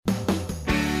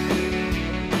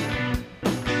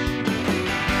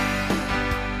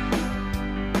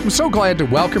I'm so glad to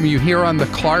welcome you here on the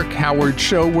Clark Howard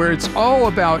Show, where it's all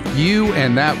about you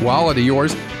and that wallet of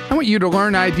yours. I want you to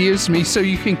learn ideas from me so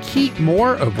you can keep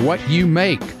more of what you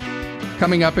make.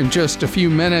 Coming up in just a few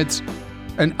minutes,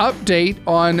 an update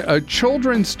on a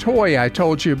children's toy I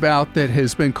told you about that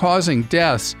has been causing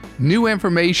deaths. New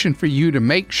information for you to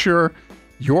make sure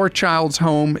your child's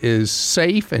home is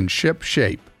safe and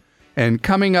ship-shape. And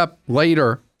coming up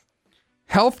later,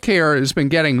 healthcare has been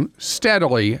getting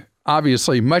steadily,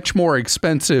 obviously, much more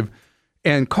expensive,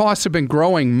 and costs have been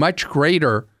growing much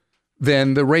greater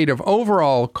than the rate of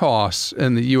overall costs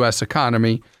in the U.S.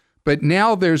 economy. But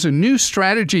now there's a new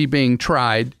strategy being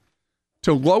tried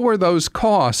to lower those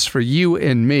costs for you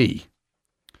and me.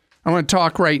 I want to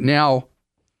talk right now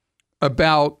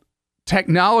about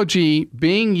technology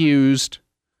being used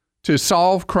to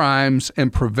solve crimes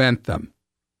and prevent them.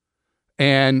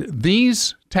 And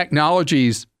these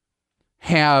technologies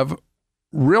have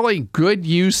really good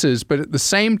uses, but at the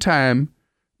same time,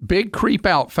 big creep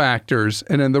out factors,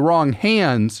 and in the wrong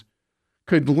hands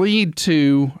could lead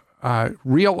to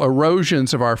real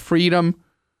erosions of our freedom,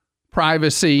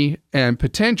 privacy, and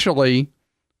potentially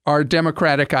our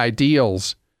democratic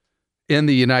ideals in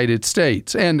the United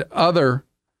States and other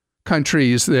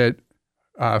countries that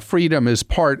freedom is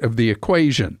part of the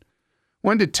equation. I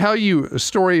wanted to tell you a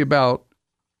story about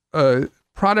a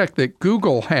product that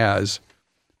Google has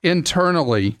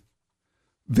internally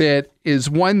that is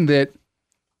one that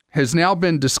has now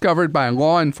been discovered by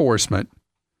law enforcement,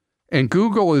 and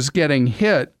Google is getting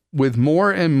hit with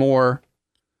more and more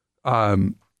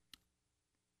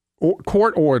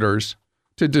court orders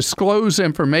to disclose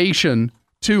information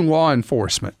to law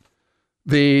enforcement.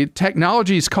 The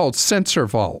technology is called Sensor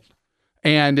Vault,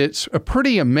 and it's a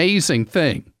pretty amazing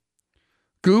thing.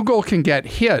 Google can get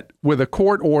hit with a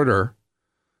court order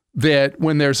that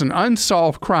when there's an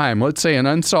unsolved crime, let's say an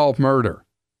unsolved murder,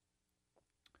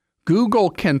 Google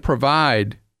can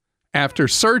provide, after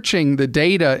searching the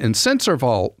data in Sensor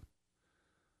Vault,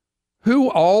 who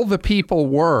all the people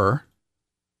were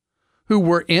who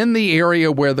were in the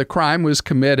area where the crime was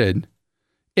committed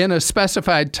in a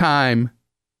specified time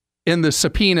in the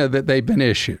subpoena that they've been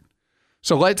issued.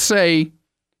 So let's say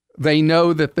they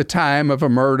know that the time of a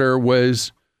murder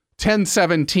was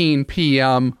 10:17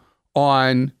 p.m.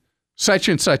 on such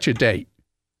and such a date.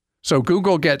 So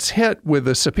Google gets hit with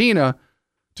a subpoena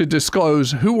to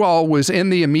disclose who all was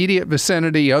in the immediate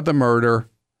vicinity of the murder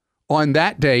on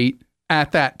that date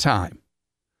at that time.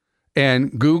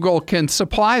 And Google can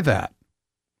supply that.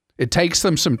 It takes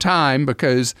them some time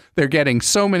because they're getting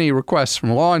so many requests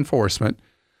from law enforcement,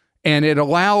 and it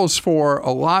allows for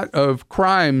a lot of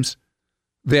crimes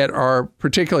that are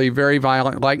particularly very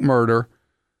violent, like murder,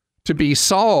 to be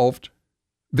solved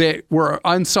that were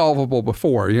unsolvable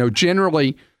before. You know,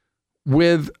 generally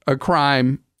with a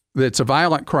crime that's a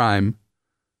violent crime,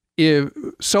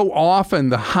 so often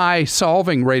the high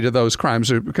solving rate of those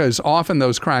crimes are because often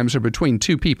those crimes are between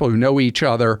two people who know each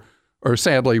other or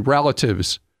sadly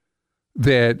relatives,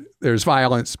 that there's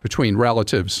violence between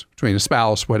relatives, between a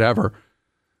spouse, whatever.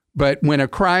 But when a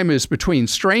crime is between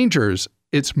strangers,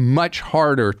 it's much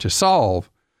harder to solve.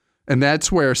 And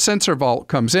that's where Sensor Vault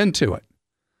comes into it.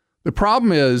 The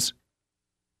problem is,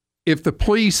 if the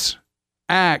police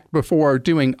act before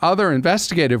doing other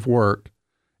investigative work,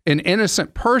 an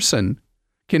innocent person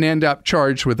can end up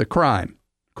charged with a crime.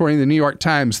 According to the New York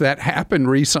Times, that happened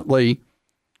recently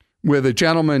with a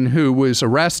gentleman who was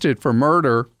arrested for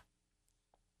murder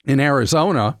in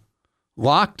Arizona,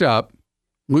 locked up,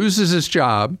 loses his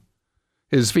job,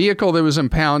 his vehicle that was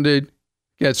impounded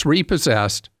gets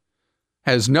repossessed,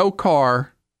 has no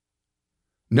car,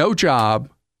 no job,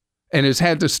 and has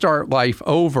had to start life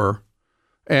over.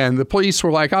 And the police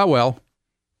were like, oh, well.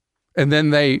 And then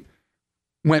they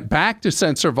went back to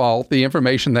Sensor Vault, the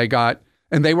information they got,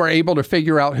 and they were able to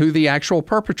figure out who the actual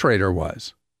perpetrator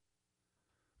was.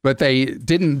 But they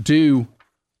didn't do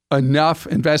enough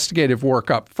investigative work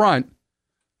up front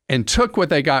and took what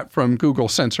they got from Google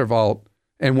Sensor Vault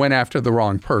and went after the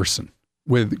wrong person,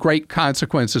 with great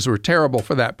consequences were terrible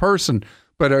for that person.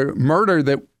 But a murder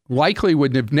that likely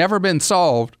would have never been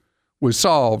solved was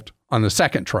solved on the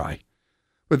second try.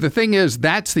 But the thing is,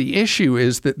 that's the issue,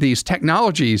 is that these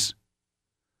technologies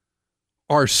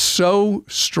are so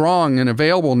strong and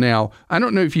available now. I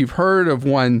don't know if you've heard of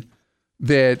one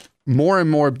that more and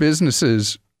more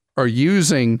businesses are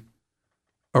using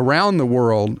around the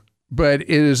world, but it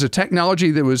is a technology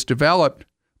that was developed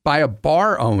by a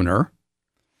bar owner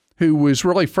who was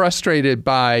really frustrated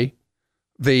by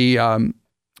the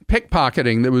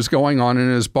pickpocketing that was going on in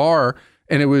his bar,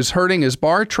 and it was hurting his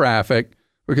bar traffic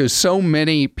because so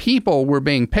many people were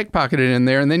being pickpocketed in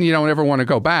there, and then you don't ever want to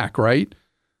go back, right?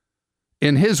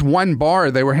 In his one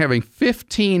bar, they were having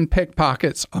 15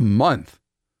 pickpockets a month.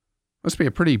 Must be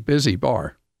a pretty busy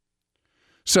bar.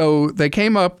 So they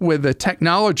came up with a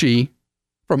technology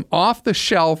from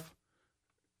off-the-shelf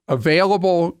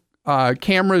available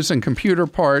cameras and computer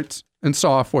parts and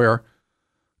software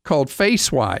called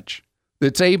FaceWatch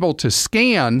that's able to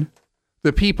scan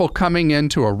the people coming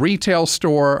into a retail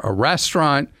store, a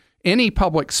restaurant, any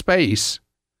public space,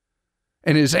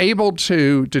 and is able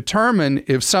to determine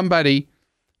if somebody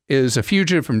is a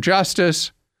fugitive from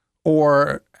justice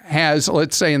or has,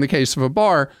 let's say in the case of a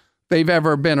bar, they've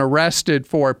ever been arrested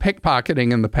for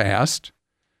pickpocketing in the past,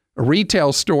 a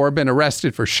retail store been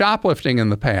arrested for shoplifting in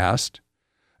the past,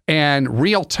 and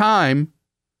real time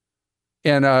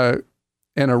in a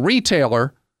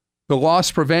retailer, the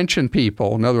loss prevention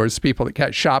people, in other words, people that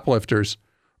catch shoplifters,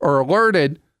 are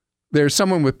alerted there's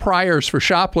someone with priors for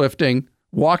shoplifting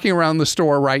walking around the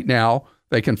store right now.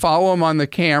 They can follow them on the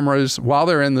cameras while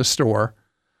they're in the store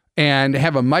and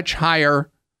have a much higher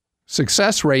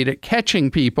success rate at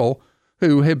catching people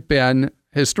who have been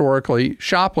historically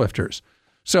shoplifters.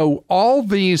 So all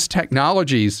these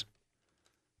technologies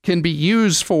can be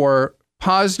used for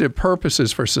positive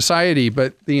purposes for society,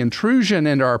 but the intrusion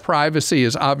into our privacy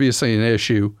is obviously an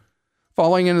issue.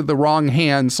 Falling into the wrong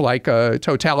hands like a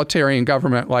totalitarian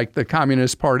government like the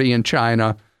Communist Party in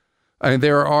China.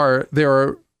 There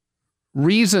are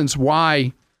reasons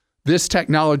why this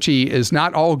technology is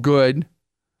not all good,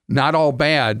 not all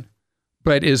bad,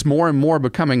 but is more and more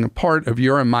becoming a part of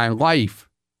your and my life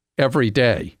every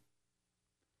day.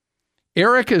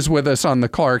 Eric is with us on the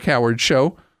Clark Howard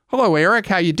Show. Hello, Eric.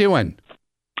 How you doing?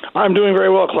 I'm doing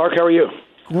very well, Clark. How are you?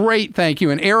 Great, thank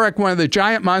you. And Eric, one of the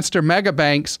giant monster mega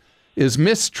banks, is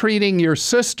mistreating your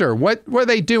sister. What are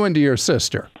they doing to your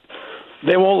sister?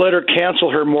 They won't let her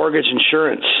cancel her mortgage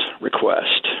insurance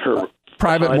request. Her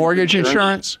private mortgage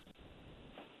insurance?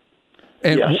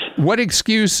 And yes. What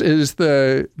excuse is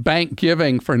the bank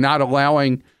giving for not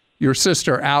allowing your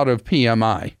sister out of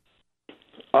PMI?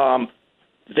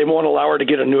 They won't allow her to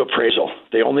get a new appraisal.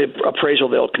 The only appraisal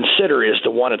they'll consider is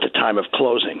the one at the time of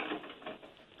closing.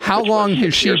 How long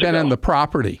has she been in the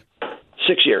property?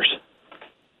 6 years.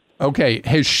 Okay.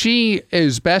 Has she,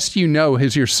 as best you know,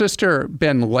 has your sister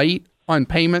been late on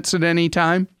payments at any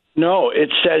time? No, it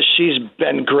says she's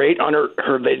been great on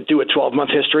her they do a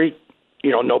 12-month history.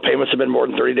 No payments have been more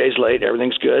than 30 days late.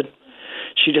 Everything's good.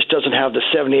 She just doesn't have the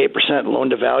 78% loan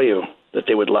to value that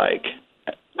they would like.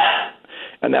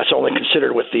 And that's only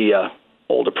considered with the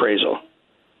old appraisal.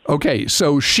 Okay,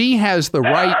 so she has the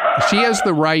right.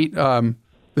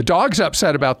 The dog's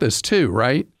upset about this too,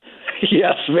 right?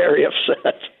 Yes, very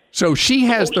upset. So she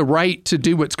has the right to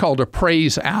do what's called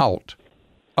appraise out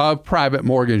of private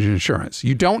mortgage insurance.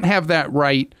 You don't have that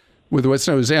right with what's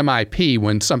known as MIP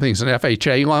when something's an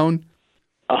FHA loan.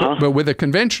 But with a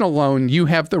conventional loan, you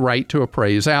have the right to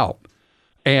appraise out.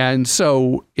 And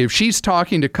so if she's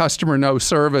talking to customer no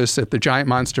service at the Giant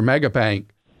Monster Mega Bank,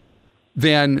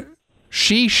 then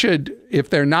she should,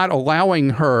 if they're not allowing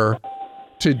her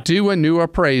to do a new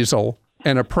appraisal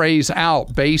and appraise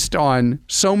out based on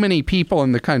so many people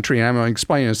in the country, and I'm going to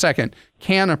explain in a second,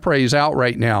 can appraise out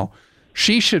right now,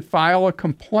 she should file a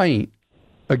complaint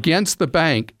against the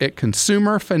bank at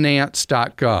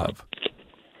consumerfinance.gov.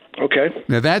 Okay.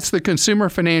 Now, that's the Consumer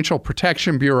Financial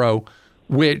Protection Bureau,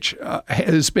 which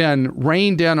has been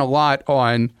reined in a lot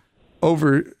on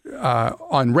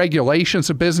regulations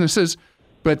of businesses,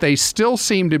 but they still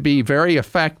seem to be very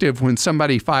effective when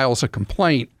somebody files a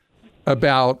complaint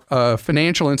about a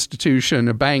financial institution,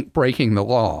 a bank breaking the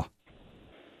law.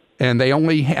 And they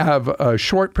only have a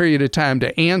short period of time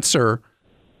to answer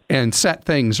and set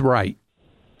things right.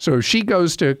 So if she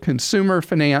goes to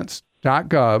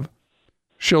consumerfinance.gov,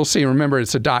 she'll see, remember,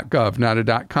 it's a .gov, not a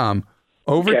 .com.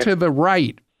 Over to the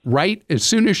right, as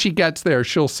soon as she gets there,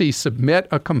 she'll see submit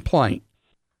a complaint.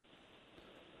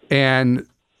 And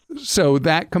so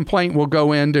that complaint will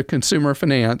go into Consumer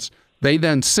Finance. They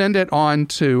then send it on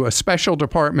to a special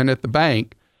department at the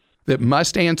bank that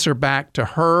must answer back to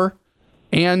her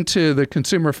and to the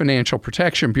Consumer Financial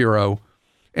Protection Bureau.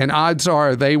 And odds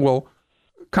are they will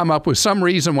come up with some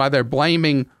reason why they're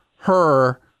blaming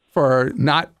her for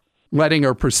not letting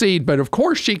her proceed, but of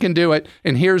course she can do it,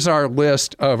 and here's our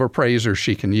list of appraisers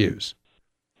she can use.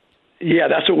 Yeah,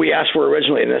 that's what we asked for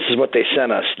originally, and this is what they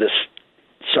sent us.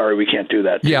 Sorry, we can't do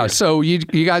that. Yeah, so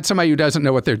you got somebody who doesn't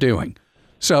know what they're doing.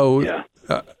 So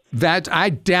I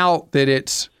doubt that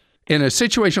it's, in a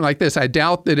situation like this, I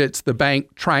doubt that it's the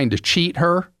bank trying to cheat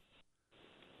her.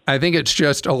 I think it's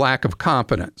just a lack of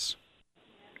competence.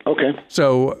 Okay.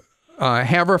 So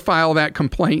have her file that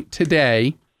complaint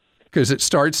today because it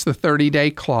starts the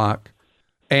 30-day clock.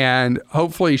 And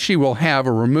hopefully she will have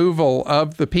a removal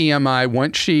of the PMI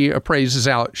once she appraises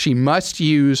out. She must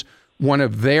use one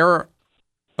of their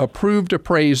approved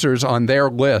appraisers on their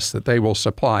list that they will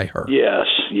supply her. Yes,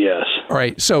 yes. All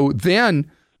right. So then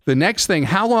the next thing,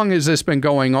 how long has this been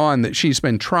going on that she's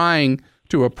been trying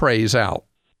to appraise out?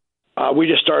 We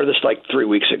just started this like 3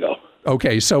 weeks ago.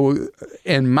 Okay. So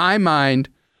in my mind,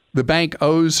 the bank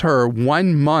owes her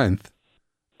 1 month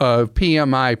of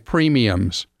PMI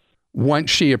premiums once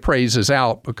she appraises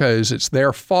out because it's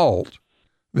their fault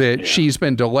that she's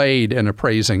been delayed in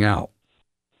appraising out.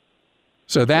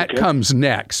 So that comes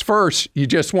next. First, you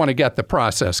just want to get the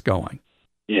process going.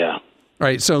 Yeah. All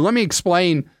right. So let me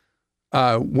explain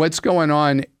what's going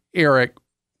on, Eric,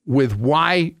 with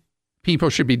why people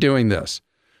should be doing this.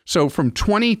 So from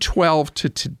 2012 to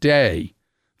today,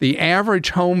 the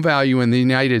average home value in the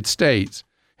United States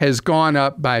has gone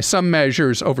up by some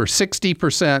measures over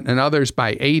 60% and others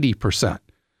by 80%.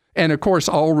 And of course,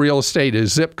 all real estate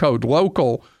is zip code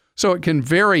local, so it can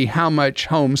vary how much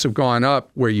homes have gone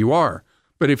up where you are.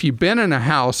 But if you've been in a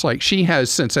house like she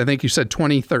has since, I think you said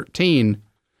 2013,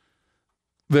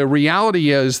 the reality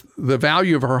is the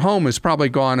value of her home has probably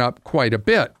gone up quite a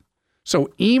bit. So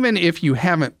even if you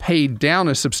haven't paid down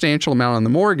a substantial amount on the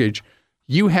mortgage,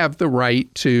 you have the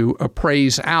right to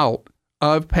appraise out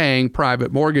of paying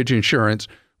private mortgage insurance,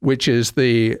 which is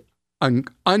the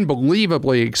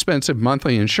unbelievably expensive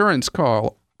monthly insurance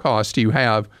cost you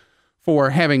have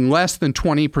for having less than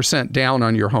 20% down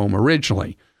on your home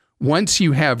originally. Once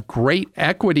you have great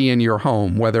equity in your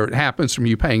home, whether it happens from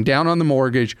you paying down on the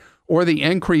mortgage or the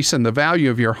increase in the value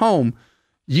of your home,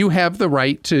 you have the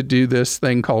right to do this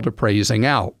thing called appraising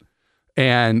out.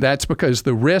 And that's because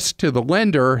the risk to the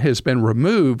lender has been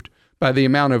removed by the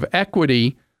amount of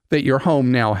equity that your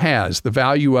home now has, the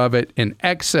value of it in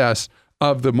excess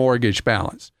of the mortgage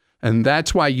balance. And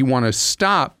that's why you want to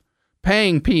stop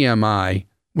paying PMI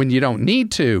when you don't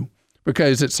need to,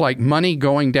 because it's like money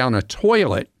going down a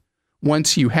toilet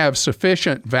once you have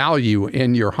sufficient value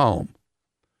in your home.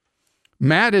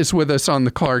 Matt is with us on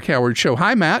the Clark Howard Show.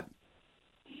 Hi, Matt.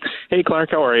 Hey,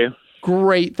 Clark. How are you?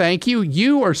 Great. Thank you.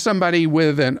 You are somebody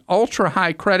with an ultra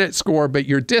high credit score, but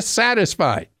you're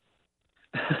dissatisfied.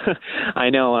 I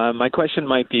know. My question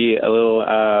might be a little,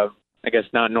 I guess,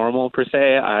 not normal per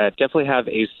se. I definitely have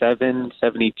a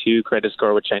 772 credit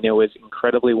score, which I know is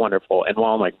incredibly wonderful. And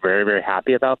while I'm very, very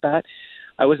happy about that,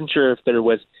 I wasn't sure if there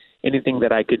was anything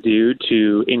that I could do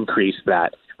to increase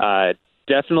that.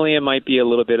 Definitely, it might be a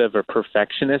little bit of a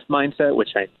perfectionist mindset, which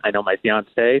I know my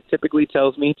fiance typically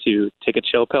tells me to take a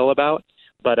chill pill about.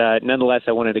 But nonetheless,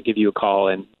 I wanted to give you a call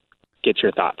and get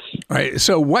your thoughts. All right.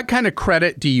 So what kind of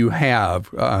credit do you have?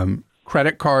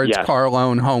 Credit cards, car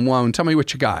loan, home loan? Tell me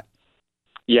what you got.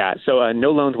 Yeah. So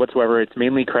no loans whatsoever. It's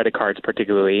mainly credit cards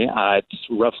particularly. It's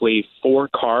roughly 4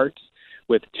 cards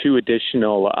with 2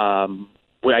 additional,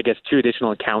 two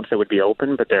additional accounts that would be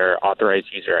open, but they're authorized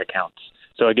user accounts.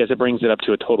 So I guess it brings it up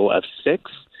to a total of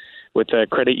 6 with a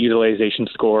credit utilization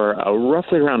score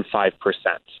roughly around 5%.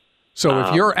 So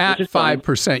if you're at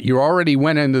 5%, you already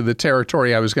went into the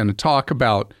territory I was going to talk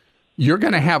about. You're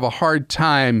going to have a hard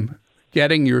time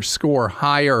getting your score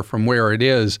higher from where it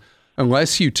is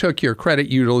unless you took your credit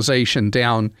utilization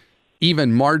down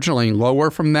even marginally lower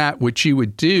from that, which you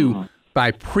would do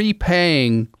by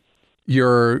prepaying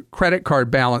your credit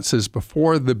card balances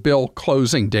before the bill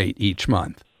closing date each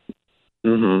month.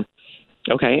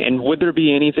 Mm-hmm. Okay. And would there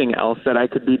be anything else that I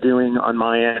could be doing on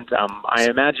my end? I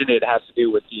imagine it has to do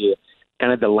with the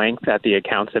kind of the length that the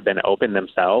accounts have been open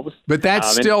themselves. But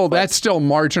that's still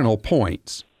marginal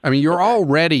points. I mean, you're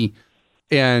already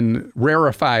in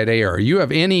rarefied air. You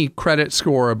have any credit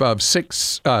score above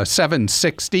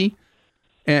 760,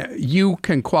 you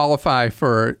can qualify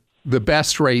for the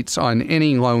best rates on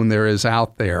any loan there is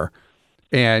out there.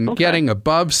 And getting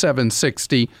above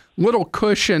 760, little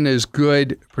cushion is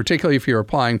good, particularly if you're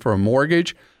applying for a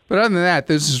mortgage. But other than that,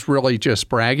 this is really just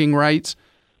bragging rights.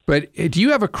 But do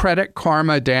you have a Credit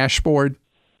Karma dashboard?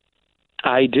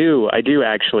 I do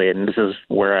actually, and this is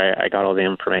where I got all the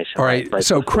information. All right,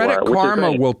 so Credit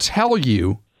Karma will tell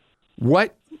you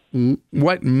what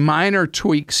minor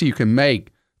tweaks you can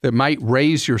make that might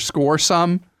raise your score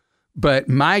some. But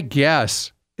my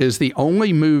guess is the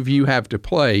only move you have to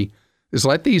play is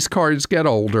let these cards get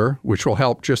older, which will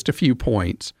help just a few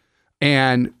points,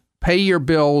 and pay your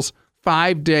bills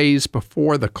 5 days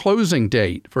before the closing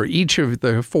date for each of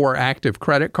the 4 active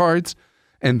credit cards,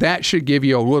 and that should give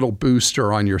you a little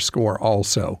booster on your score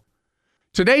also.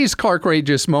 Today's Clark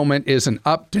Rageous Moment is an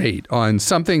update on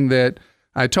something that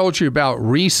I told you about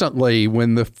recently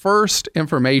when the first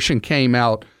information came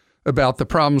out about the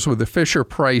problems with the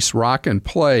Fisher-Price Rock and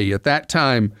Play. At that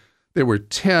time, there were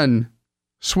 10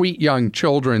 sweet young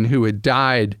children who had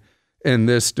died in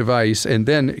this device. And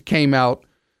then it came out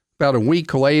about a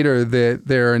week later that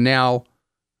there are now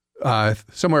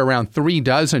somewhere around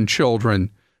 36 children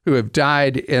who have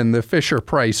died in the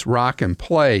Fisher-Price Rock and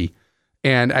Play.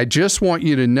 And I just want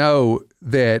you to know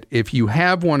that if you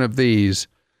have one of these,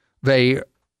 they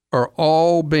are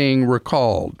all being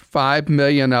recalled, 5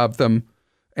 million of them.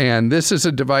 And this is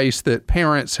a device that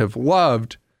parents have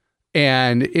loved.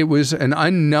 And it was an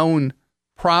unknown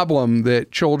problem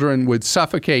that children would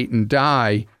suffocate and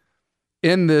die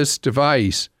in this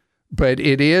device. But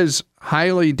it is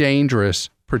highly dangerous,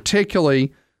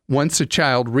 particularly once a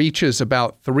child reaches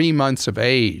about 3 months of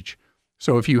age.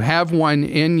 So if you have one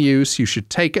in use, you should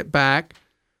take it back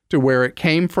to where it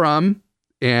came from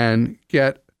and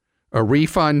get a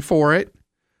refund for it.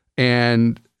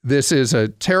 And this is a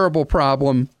terrible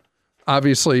problem,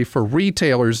 obviously, for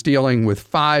retailers dealing with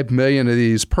 5 million of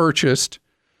these purchased.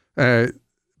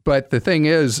 But the thing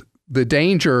is, the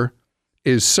danger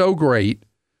is so great.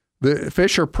 The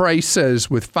Fisher-Price says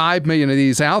with 5 million of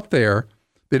these out there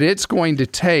that it's going to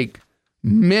take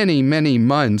many, many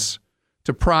months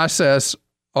to process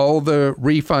all the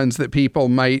refunds that people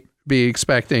might be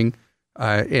expecting.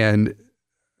 And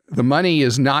the money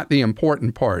is not the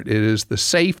important part. It is the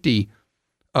safety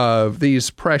of these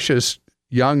precious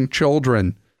young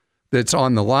children that's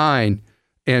on the line.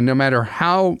 And no matter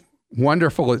how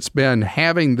wonderful it's been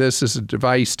having this as a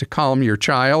device to calm your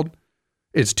child,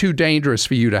 it's too dangerous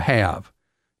for you to have.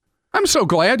 I'm so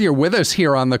glad you're with us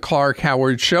here on the Clark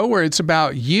Howard Show, where it's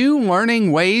about you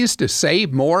learning ways to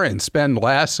save more and spend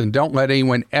less, and don't let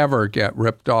anyone ever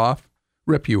rip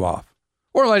you off,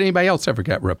 or let anybody else ever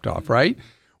get ripped off, right?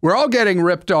 We're all getting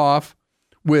ripped off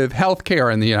with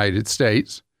healthcare in the United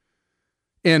States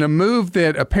in a move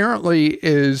that apparently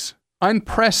is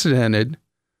unprecedented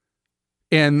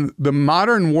in the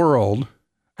modern world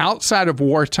outside of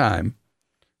wartime.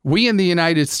 We in the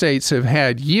United States have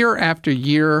had year after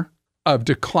year of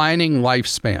declining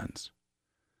lifespans.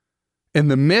 In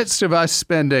the midst of us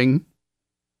spending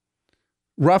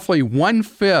roughly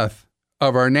 1/5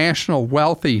 of our national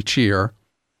wealth each year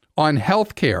on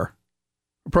healthcare,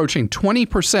 approaching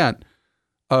 20%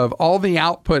 of all the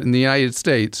output in the United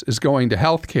States is going to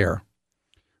healthcare.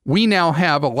 We now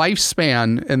have a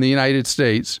lifespan in the United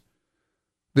States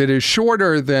that is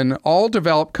shorter than all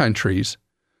developed countries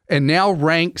and now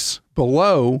ranks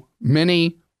below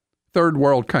many third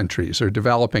world countries or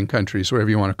developing countries, whatever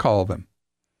you want to call them.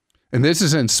 And this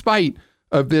is in spite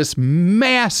of this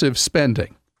massive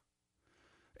spending.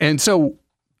 And so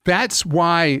that's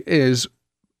why is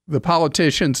the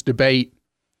politicians debate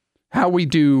how we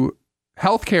do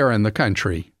healthcare in the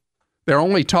country. They're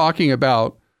only talking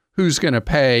about who's going to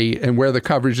pay and where the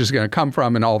coverage is going to come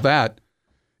from and all that.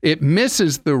 It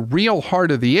misses the real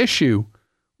heart of the issue,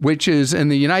 which is in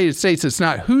the United States, it's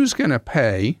not who's going to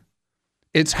pay,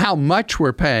 it's how much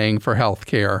we're paying for health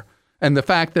care and the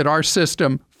fact that our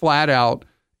system flat out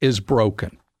is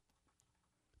broken.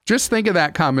 Just think of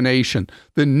that combination.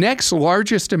 The next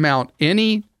largest amount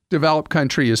any developed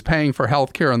country is paying for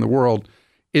health care in the world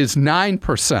is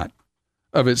 9%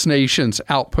 of its nation's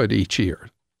output each year,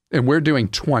 and we're doing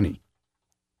 20%.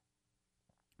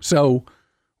 So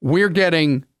we're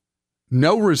getting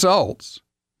no results,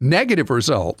 negative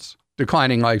results,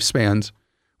 declining lifespans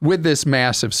with this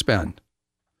massive spend.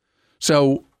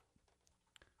 So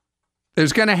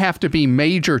there's going to have to be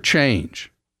major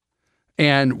change.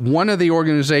 And one of the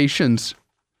organizations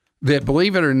that,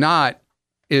 believe it or not,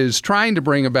 is trying to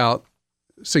bring about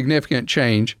significant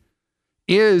change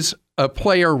is a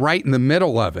player right in the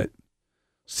middle of it.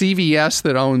 CVS,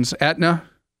 that owns Aetna,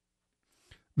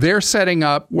 they're setting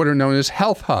up what are known as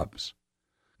health hubs.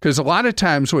 Because a lot of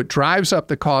times what drives up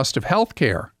the cost of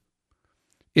healthcare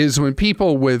is when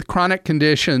people with chronic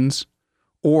conditions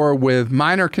or with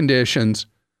minor conditions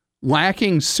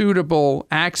lacking suitable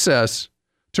access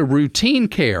to routine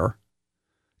care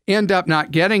end up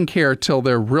not getting care till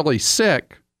they're really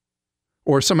sick,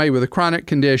 or somebody with a chronic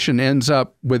condition ends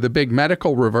up with a big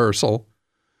medical reversal,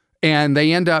 and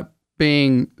they end up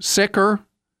being sicker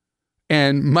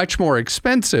and much more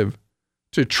expensive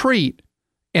to treat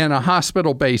in a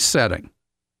hospital-based setting.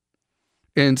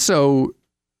 And so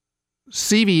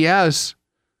CVS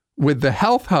with the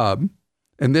health hub,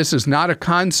 and this is not a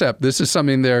concept, this is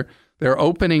something they're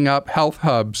opening up health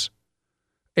hubs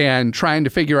and trying to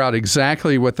figure out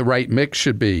exactly what the right mix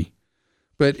should be.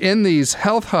 But in these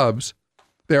health hubs,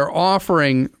 they're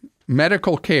offering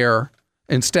medical care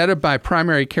instead of by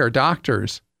primary care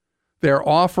doctors, they're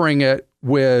offering it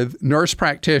with nurse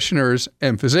practitioners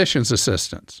and physician's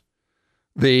assistants.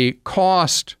 The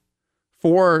cost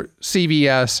for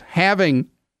CVS having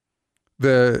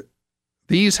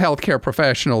these healthcare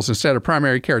professionals instead of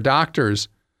primary care doctors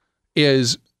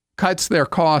cuts their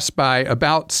costs by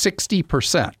about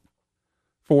 60%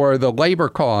 for the labor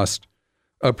cost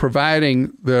of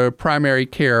providing the primary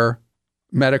care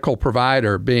medical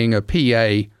provider, being a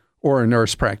PA or a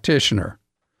nurse practitioner.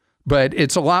 But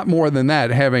it's a lot more than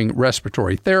that, having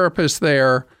respiratory therapists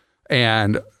there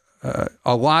and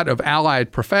a lot of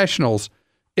allied professionals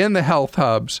in the health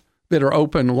hubs that are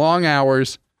open long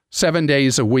hours, 7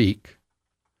 days a week.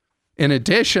 In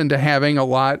addition to having a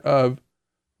lot of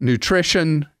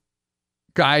nutrition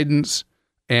guidance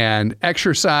and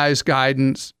exercise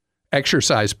guidance,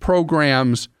 exercise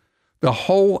programs, the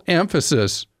whole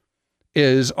emphasis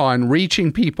is on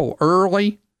reaching people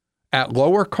early at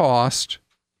lower cost,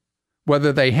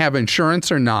 whether they have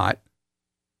insurance or not,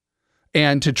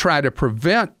 and to try to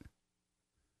prevent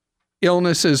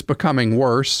illnesses becoming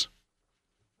worse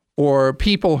or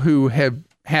people who have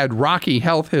had rocky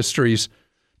health histories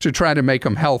to try to make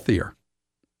them healthier.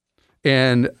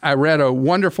 And I read a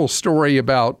wonderful story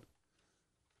about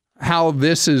how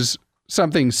this is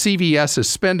something CVS is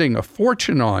spending a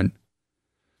fortune on.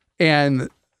 And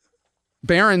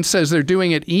Barron says they're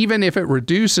doing it even if it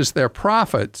reduces their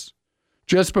profits,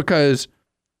 just because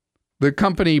the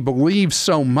company believes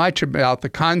so much about the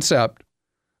concept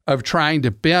of trying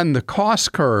to bend the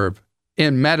cost curve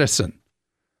in medicine.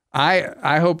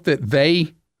 I hope that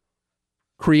they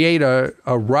create a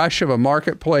rush of a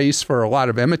marketplace for a lot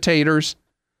of imitators,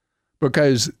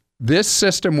 because this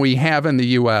system we have in the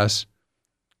U.S.,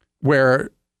 where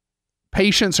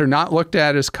patients are not looked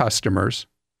at as customers,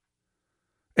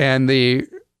 and the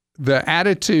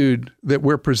attitude that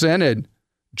we're presented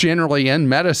generally in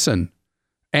medicine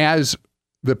as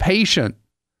the patient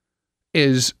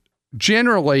is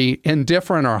generally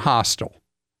indifferent or hostile.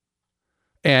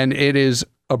 And it is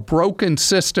a broken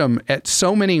system at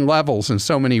so many levels in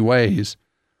so many ways.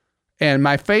 And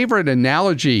my favorite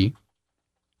analogy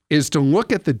is to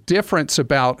look at the difference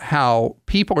about how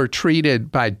people are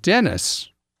treated by dentists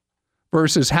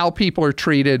versus how people are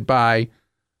treated by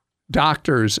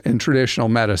doctors in traditional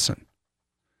medicine.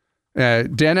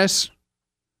 Dentists,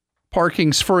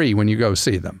 parking's free when you go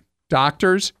see them.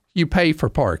 Doctors, you pay for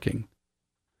parking.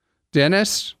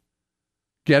 Dentists,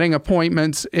 getting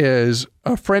appointments is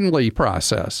a friendly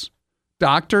process.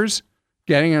 Doctors,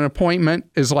 getting an appointment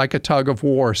is like a tug of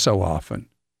war so often.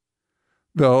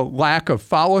 The lack of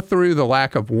follow-through, the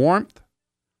lack of warmth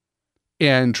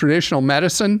in traditional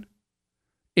medicine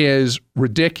is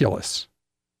ridiculous.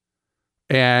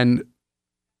 And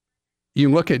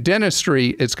you look at dentistry,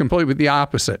 it's completely the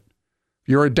opposite. If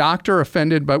you're a doctor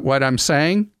offended by what I'm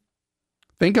saying,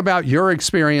 think about your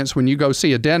experience when you go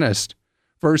see a dentist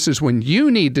versus when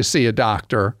you need to see a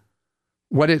doctor,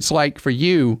 what it's like for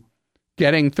you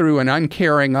getting through an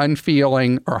uncaring,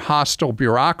 unfeeling, or hostile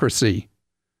bureaucracy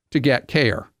to get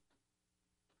care.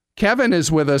 Kevin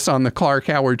is with us on the Clark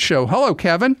Howard Show. Hello,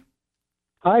 Kevin.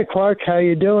 Hi, Clark. How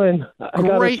you doing? I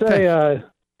gotta say,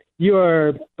 you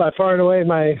are by far and away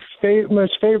my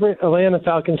most favorite Atlanta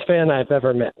Falcons fan I've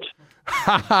ever met.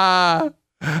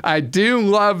 I do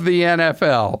love the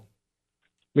NFL.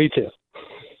 Me too.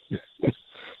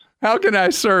 How can I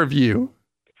serve you?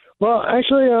 Well,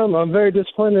 actually, I'm very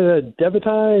disappointed that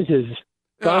Debitize is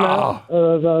gone out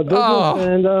of business.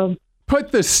 And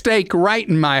put the stake right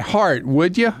in my heart,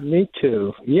 would you? Me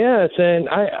too. Yes, and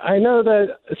I know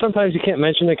that sometimes you can't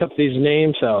mention a couple of these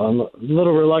names, so I'm a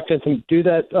little reluctant to do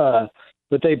that.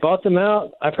 But they bought them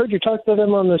out. I've heard you talk to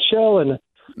them on the show, and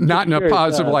not in a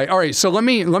positive light. All right, so let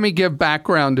me give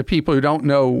background to people who don't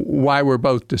know why we're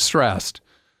both distressed.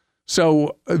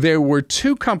 So there were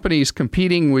two companies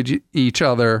competing with each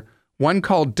other, one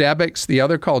called Debix, the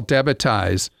other called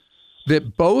Debitize,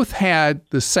 that both had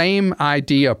the same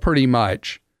idea pretty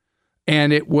much.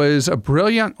 And it was a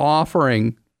brilliant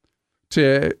offering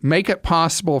to make it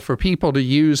possible for people to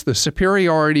use the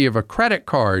superiority of a credit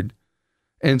card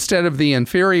instead of the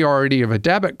inferiority of a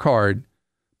debit card,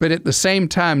 but at the same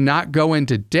time not go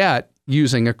into debt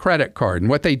using a credit card. And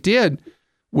what they did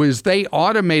was they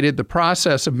automated the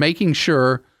process of making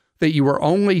sure that you were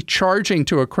only charging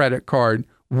to a credit card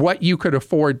what you could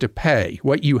afford to pay,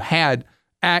 what you had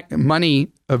money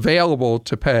available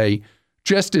to pay,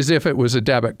 just as if it was a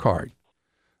debit card.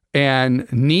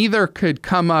 And neither could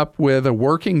come up with a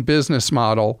working business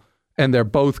model, and they're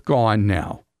both gone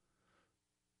now.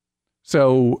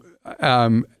 So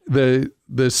the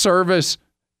service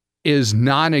is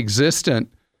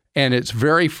non-existent And it's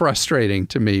very frustrating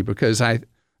to me because I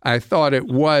thought it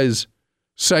was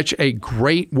such a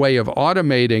great way of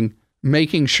automating,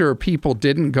 making sure people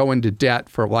didn't go into debt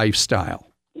for lifestyle.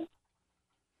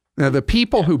 Now, the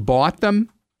people who bought them,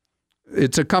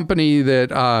 it's a company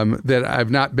that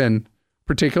I've not been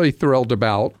particularly thrilled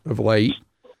about of late.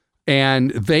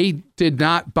 And they did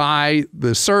not buy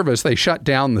the service. They shut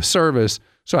down the service.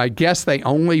 So I guess they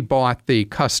only bought the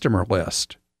customer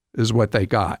list is what they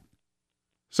got.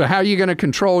 So how are you going to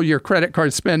control your credit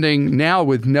card spending now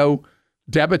with no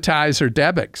debitize or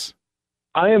debits?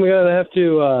 I am going to have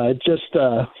to just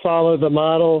follow the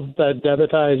model that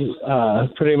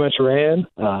Debitize pretty much ran,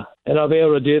 and I'll be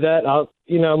able to do that. I'm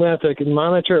going to have to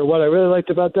monitor. What I really liked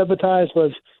about Debitize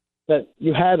was that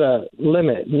you had a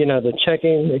limit, the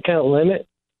checking account limit.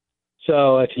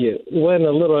 So if you went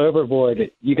a little overboard,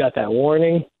 you got that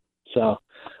warning. So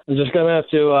I'm just going to have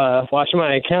to watch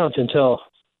my account until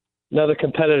another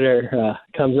competitor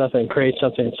comes up and creates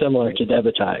something similar to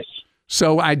Debitize.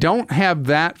 So I don't have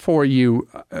that for you,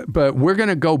 but we're going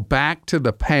to go back to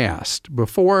the past.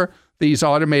 Before these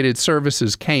automated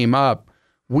services came up,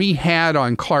 we had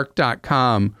on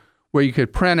Clark.com where you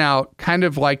could print out kind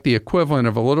of like the equivalent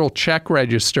of a little check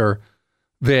register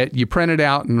that you printed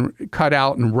out and cut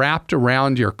out and wrapped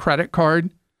around your credit card.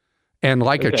 And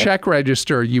like a check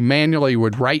register, you manually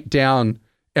would write down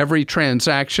every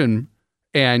transaction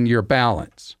and your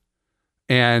balance.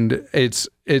 And it's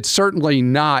certainly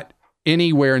not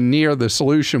anywhere near the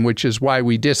solution, which is why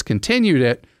we discontinued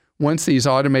it once these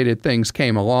automated things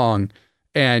came along.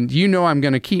 And I'm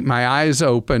going to keep my eyes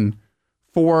open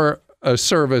for a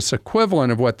service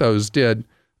equivalent of what those did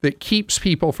that keeps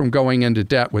people from going into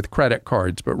debt with credit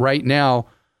cards. But right now,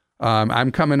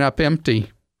 I'm coming up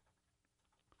empty.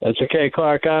 That's okay,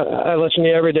 Clark. I listen to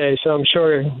you every day, so I'm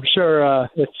sure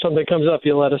if something comes up,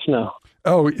 you'll let us know.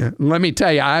 Oh, let me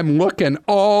tell you, I'm looking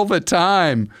all the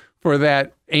time for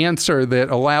that answer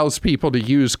that allows people to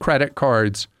use credit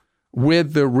cards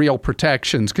with the real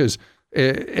protections. Because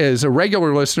as a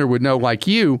regular listener would know, like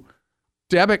you,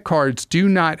 debit cards do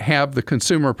not have the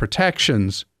consumer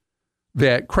protections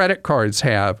that credit cards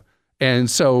have.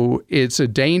 And so it's a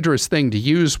dangerous thing to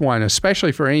use one,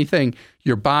 especially for anything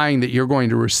you're buying that you're going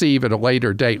to receive at a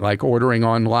later date, like ordering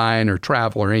online or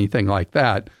travel or anything like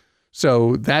that.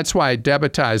 So that's why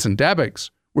Debitize and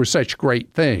debits were such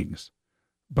great things.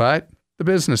 But the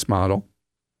business model.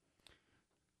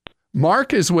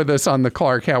 Mark is with us on the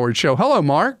Clark Howard Show. Hello,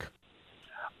 Mark.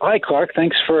 Hi, Clark.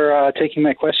 Thanks for taking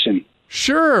my question.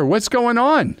 Sure. What's going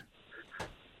on?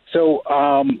 So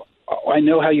I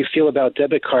know how you feel about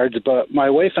debit cards, but my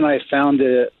wife and I found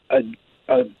a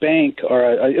bank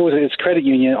it's credit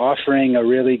union offering a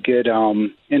really good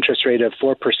interest rate of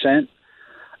 4%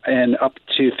 and up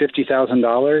to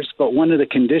 $50,000. But one of the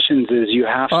conditions is you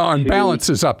have to on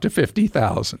balances up to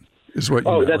 $50,000 is what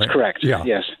you know, that's right? correct. Yeah.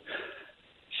 Yes.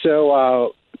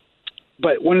 So,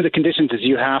 but one of the conditions is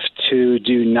you have to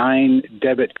do 9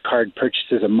 debit card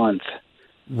purchases a month.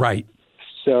 Right.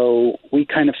 So we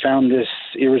kind of found this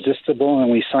irresistible, and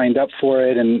we signed up for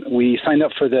it. And we signed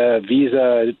up for the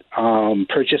Visa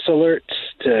purchase alerts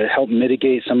to help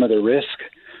mitigate some of the risk.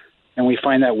 And we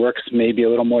find that works maybe a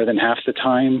little more than half the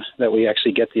time that we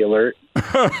actually get the alert.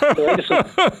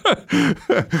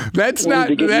 That's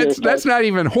not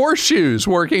even horseshoes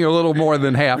working a little more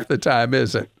than half the time,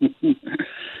 is it?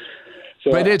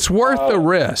 But it's worth the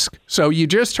risk. So you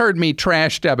just heard me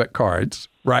trash debit cards,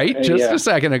 right? Just a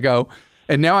second ago.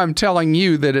 And now I'm telling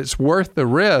you that it's worth the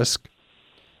risk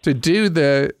to do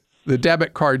the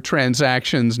debit card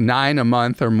transactions 9 a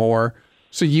month or more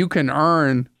so you can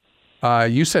earn,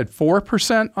 you said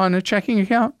 4% on a checking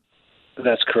account?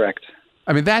 That's correct.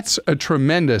 I mean, that's a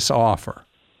tremendous offer.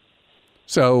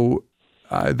 So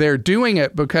they're doing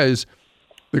it because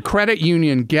the credit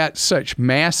union gets such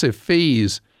massive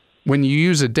fees when you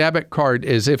use a debit card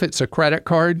as if it's a credit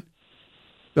card.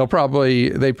 They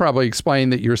probably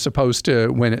explain that you're supposed to,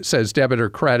 when it says debit or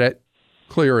credit,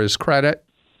 clear as credit.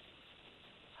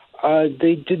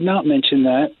 They did not mention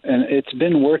that, and it's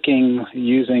been working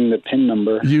using the PIN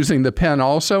number. Using the PIN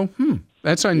also?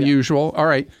 That's unusual. Yeah. All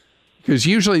right. Because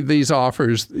usually these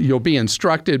offers, you'll be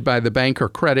instructed by the bank or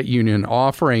credit union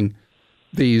offering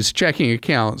these checking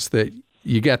accounts that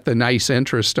you get the nice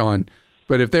interest on.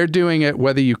 But if they're doing it,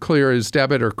 whether you clear as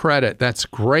debit or credit, that's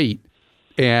great.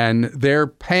 And they're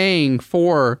paying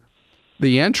for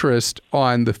the interest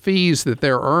on the fees that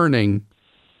they're earning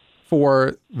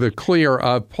for the clear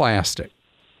of plastic.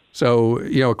 So,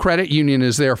 a credit union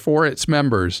is there for its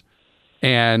members,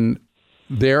 and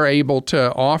they're able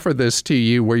to offer this to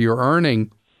you where you're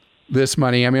earning, this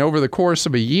money. I mean, over the course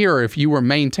of a year, if you were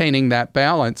maintaining that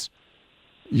balance,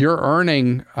 you're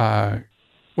earning,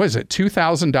 what is it,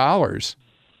 $2,000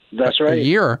 That's right. a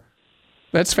year.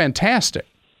 That's fantastic.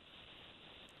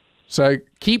 So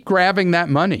keep grabbing that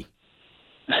money.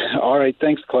 All right.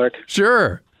 Thanks, Clark.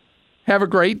 Sure. Have a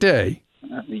great day.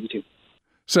 You too.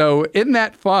 So isn't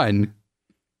that fun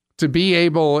to be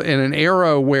able, in an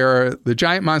era where the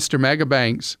giant monster mega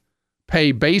banks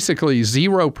pay basically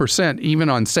 0% even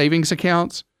on savings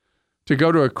accounts, to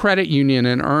go to a credit union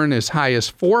and earn as high as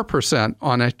 4%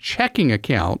 on a checking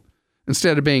account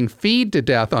instead of being feed to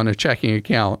death on a checking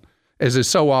account, as is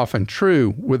so often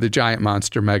true with the giant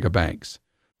monster mega banks.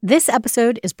 This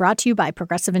episode is brought to you by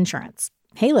Progressive Insurance.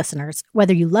 Hey, listeners,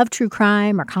 whether you love true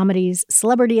crime or comedies,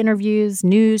 celebrity interviews,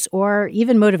 news, or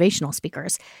even motivational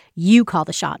speakers, you call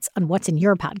the shots on what's in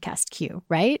your podcast queue,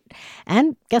 right?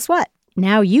 And guess what?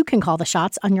 Now you can call the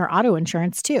shots on your auto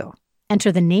insurance, too.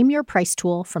 Enter the Name Your Price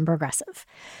tool from Progressive.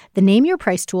 The Name Your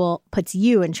Price tool puts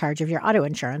you in charge of your auto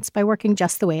insurance by working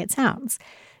just the way it sounds.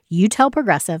 You tell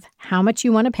Progressive how much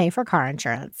you want to pay for car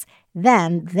insurance.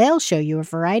 Then they'll show you a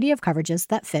variety of coverages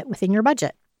that fit within your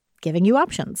budget, giving you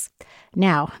options.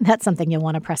 Now, that's something you'll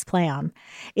want to press play on.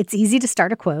 It's easy to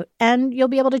start a quote, and you'll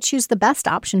be able to choose the best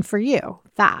option for you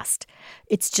fast.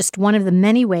 It's just one of the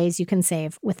many ways you can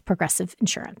save with Progressive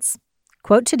Insurance.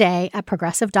 Quote today at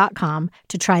Progressive.com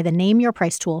to try the Name Your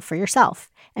Price tool for yourself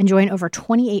and join over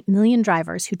 28 million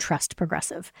drivers who trust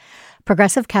Progressive.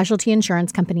 Progressive Casualty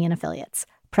Insurance Company and Affiliates.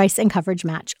 Price and coverage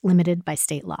match limited by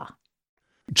state law.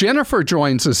 Jennifer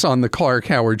joins us on the Clark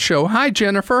Howard Show. Hi,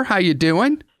 Jennifer. How you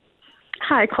doing?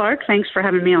 Hi, Clark. Thanks for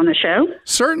having me on the show.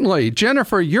 Certainly.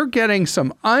 Jennifer, you're getting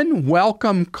some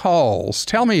unwelcome calls.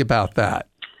 Tell me about that.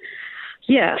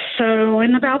 Yes. So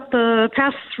in about the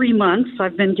past 3 months,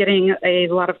 I've been getting a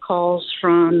lot of calls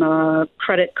from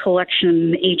credit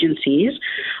collection agencies.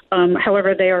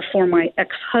 However, they are for my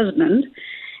ex-husband.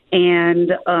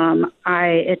 And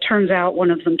it turns out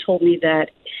one of them told me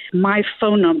that my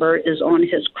phone number is on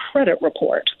his credit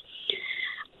report.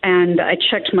 And I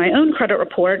checked my own credit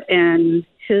report, and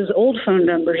his old phone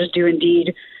numbers do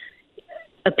indeed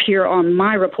appear on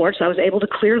my reports. I was able to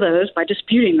clear those by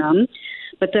disputing them.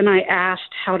 But then I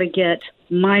asked how to get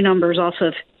my numbers off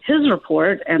of his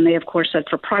report, and they, of course, said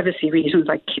for privacy reasons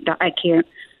I can't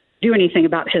do anything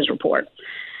about his report.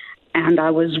 And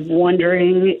I was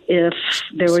wondering if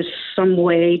there was some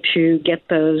way to get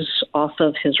those off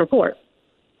of his report.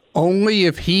 Only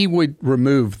if he would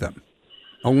remove them.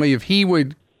 Only if he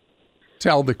would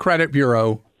tell the credit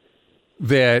bureau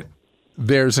that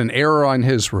there's an error on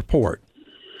his report.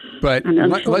 But and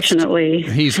unfortunately,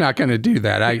 he's not going to do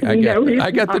that. I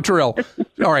get the drill.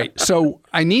 All right. So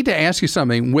I need to ask you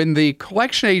something. When the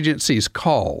collection agencies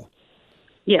call,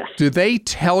 yes, do they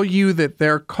tell you that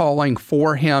they're calling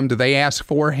for him? Do they ask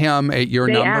for him at your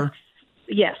number?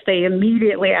 Yes, they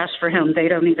immediately ask for him. They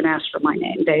don't even ask for my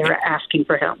name. They are asking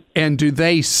for him. And do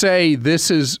they say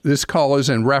this call is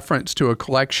in reference to a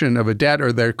collection of a debt,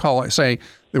 or they're saying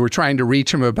they were trying to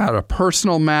reach him about a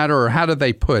personal matter, or how do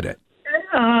they put it?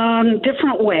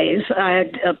 Different ways.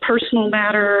 A personal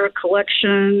matter,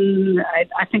 collection.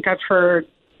 I think I've heard,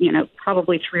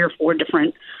 probably 3 or 4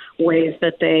 different ways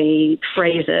that they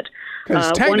phrase it.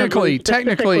 Because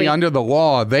technically, under the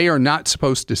law, they are not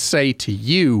supposed to say to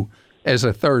you as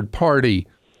a third party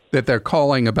that they're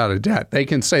calling about a debt. They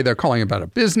can say they're calling about a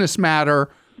business matter,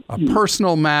 a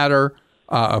personal matter,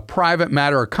 a private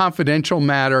matter, a confidential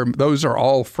matter. Those are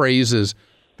all phrases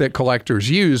that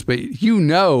collectors use, but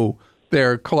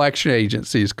their collection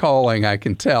agencies calling, I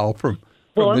can tell from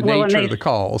the nature of the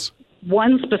calls.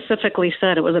 One specifically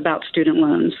said it was about student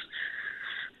loans.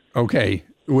 Okay,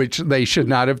 which they should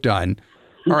not have done.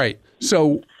 All right,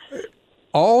 so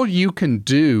all you can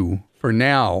do for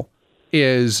now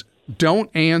is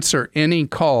don't answer any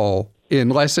call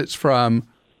unless it's from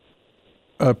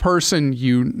a person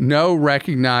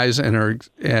recognize,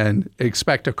 and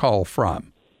expect a call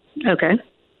from. Okay.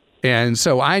 And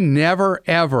so I never,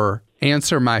 ever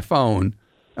answer my phone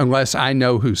unless I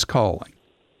know who's calling.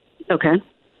 Okay.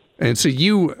 And so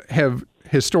you have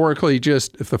historically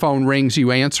just, if the phone rings,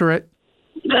 you answer it?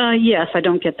 Yes, I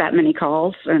don't get that many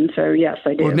calls, and so yes,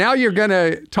 I do. Well, now you're going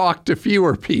to talk to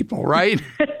fewer people, right?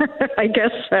 I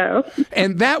guess so.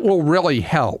 And that will really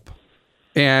help.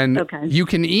 And you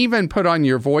can even put on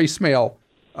your voicemail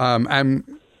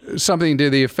something to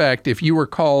the effect, if you were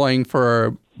calling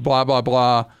for blah, blah,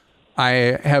 blah,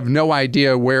 I have no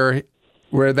idea where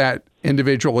that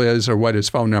individual is or what his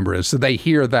phone number is. So they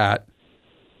hear that.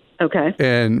 Okay.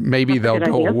 And maybe they'll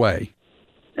go away.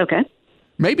 Okay.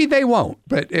 Maybe they won't,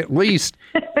 but at least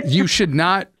you should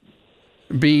not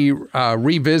be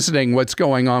revisiting what's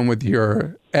going on with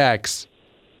your ex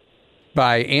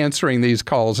by answering these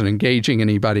calls and engaging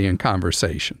anybody in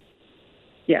conversation.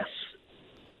 Yes.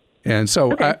 And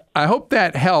so Okay. I hope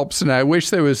that helps, and I wish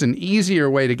there was an easier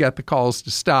way to get the calls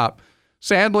to stop.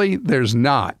 Sadly, there's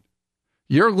not.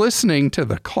 You're listening to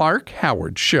The Clark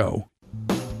Howard Show.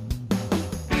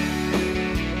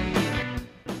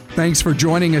 Thanks for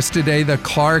joining us today. The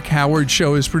Clark Howard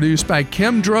Show is produced by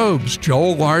Kim Drobes,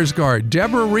 Joel Larsgaard,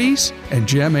 Deborah Reese, and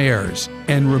Jim Ayers.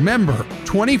 And remember,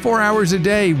 24 hours a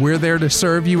day, we're there to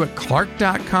serve you at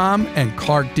Clark.com and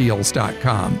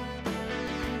ClarkDeals.com.